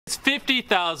is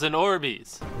 50,000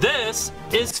 Orbeez. This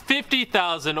is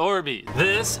 50,000 Orbeez.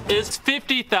 This is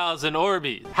 50,000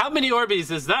 Orbeez. How many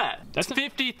Orbeez is that? That's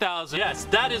 50,000. Yes,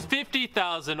 that is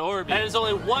 50,000 Orbeez. That is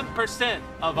only 1%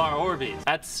 of our Orbeez.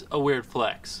 That's a weird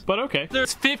flex. But okay.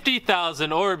 There's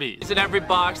 50,000 Orbeez in every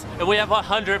box, and we have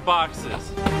 100 boxes.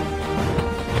 Is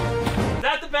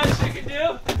that the best you can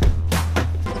do?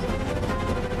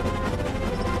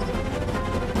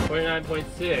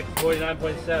 49.6,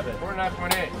 49.7,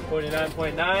 49.8,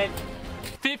 49.9,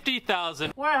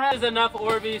 50,000. Where has enough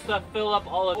Orbeez to fill up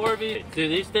all of Orbeez?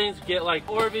 Dude, these things get like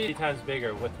Orbeez 3 times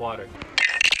bigger with water.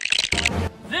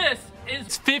 This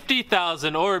is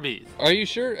 50,000 Orbeez. Are you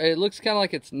sure? It looks kind of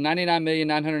like it's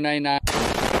 99,999,000.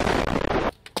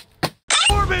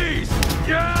 Orbeez!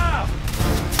 Yeah!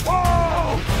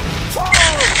 Whoa! Whoa!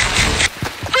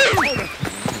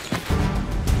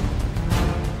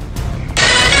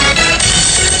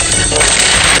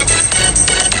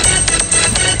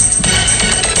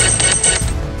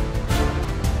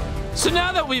 So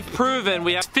now that we've proven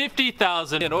we have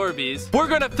 50,000 in Orbeez, we're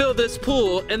gonna fill this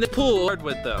pool, and the pool hard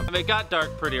with them. And it got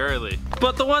dark pretty early,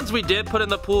 but the ones we did put in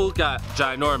the pool got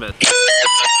ginormous.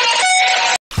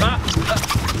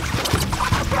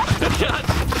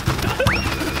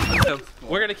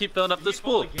 We're gonna keep filling up this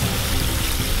pool.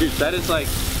 Dude, that is like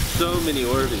so many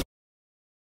Orbeez.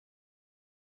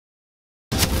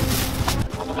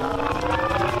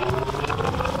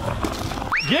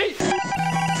 Yeet!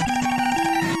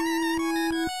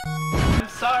 I'm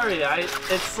sorry,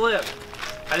 it slipped.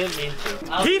 I didn't mean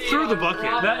to. He threw the bucket.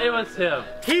 It was him.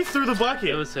 He threw the bucket.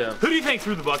 It was him. Who do you think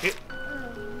threw the bucket?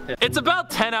 It's about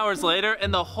 10 hours later,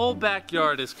 and the whole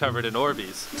backyard is covered in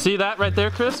Orbeez. See that right there,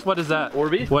 Chris? What is that?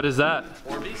 Orbeez? What is that?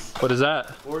 Orbeez? What is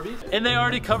that? Orbeez? And they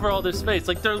already cover all this space.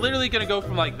 Like, they're literally gonna go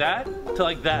from like that to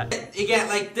like that. It got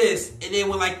like this, and then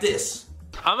went like this.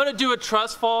 I'm gonna do a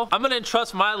trust fall. I'm gonna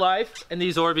entrust my life in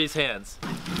these Orbeez hands.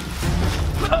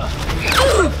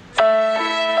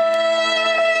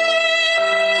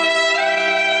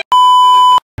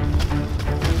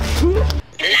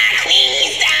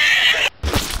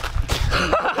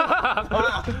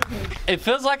 It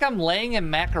feels like I'm laying in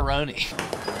macaroni.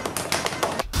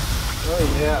 Oh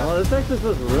yeah. Oh, this actually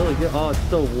feels really good. Oh, it's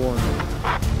still warm.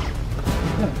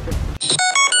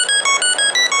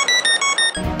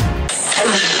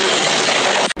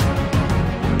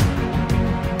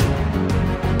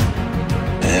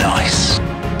 Nice.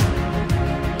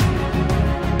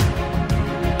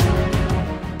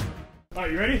 All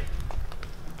right, you ready?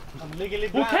 I'm legally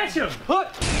We'll blind. catch him.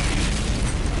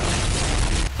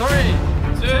 3,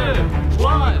 2,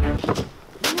 1.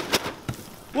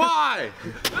 Why?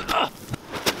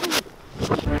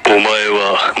 お前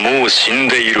はもう死ん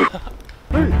でいる。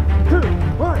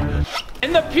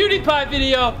 In the PewDiePie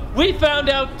video, we found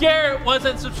out Garrett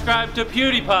wasn't subscribed to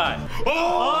PewDiePie.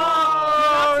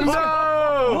 Oh,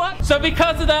 no! What? So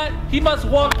because of that, he must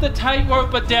walk the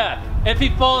tightrope of death. If he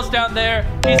falls down there,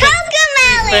 he's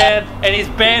banned and he's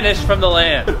banished from the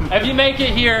land. If you make it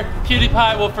here,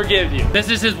 PewDiePie will forgive you. This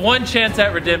is his one chance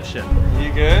at redemption.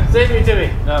 You good? Save me,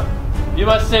 Timmy. No. You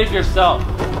must save yourself.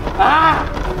 Ah!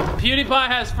 PewDiePie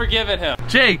has forgiven him.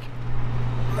 Jake!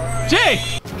 Jake!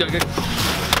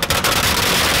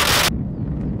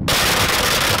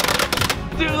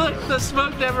 Dude, look, the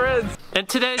smoke never ends. In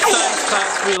today's science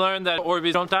class, we learned that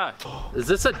Orbeez don't die. Is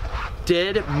this a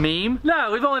dead meme?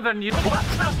 No, we've only been using.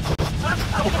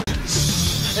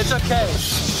 It's okay.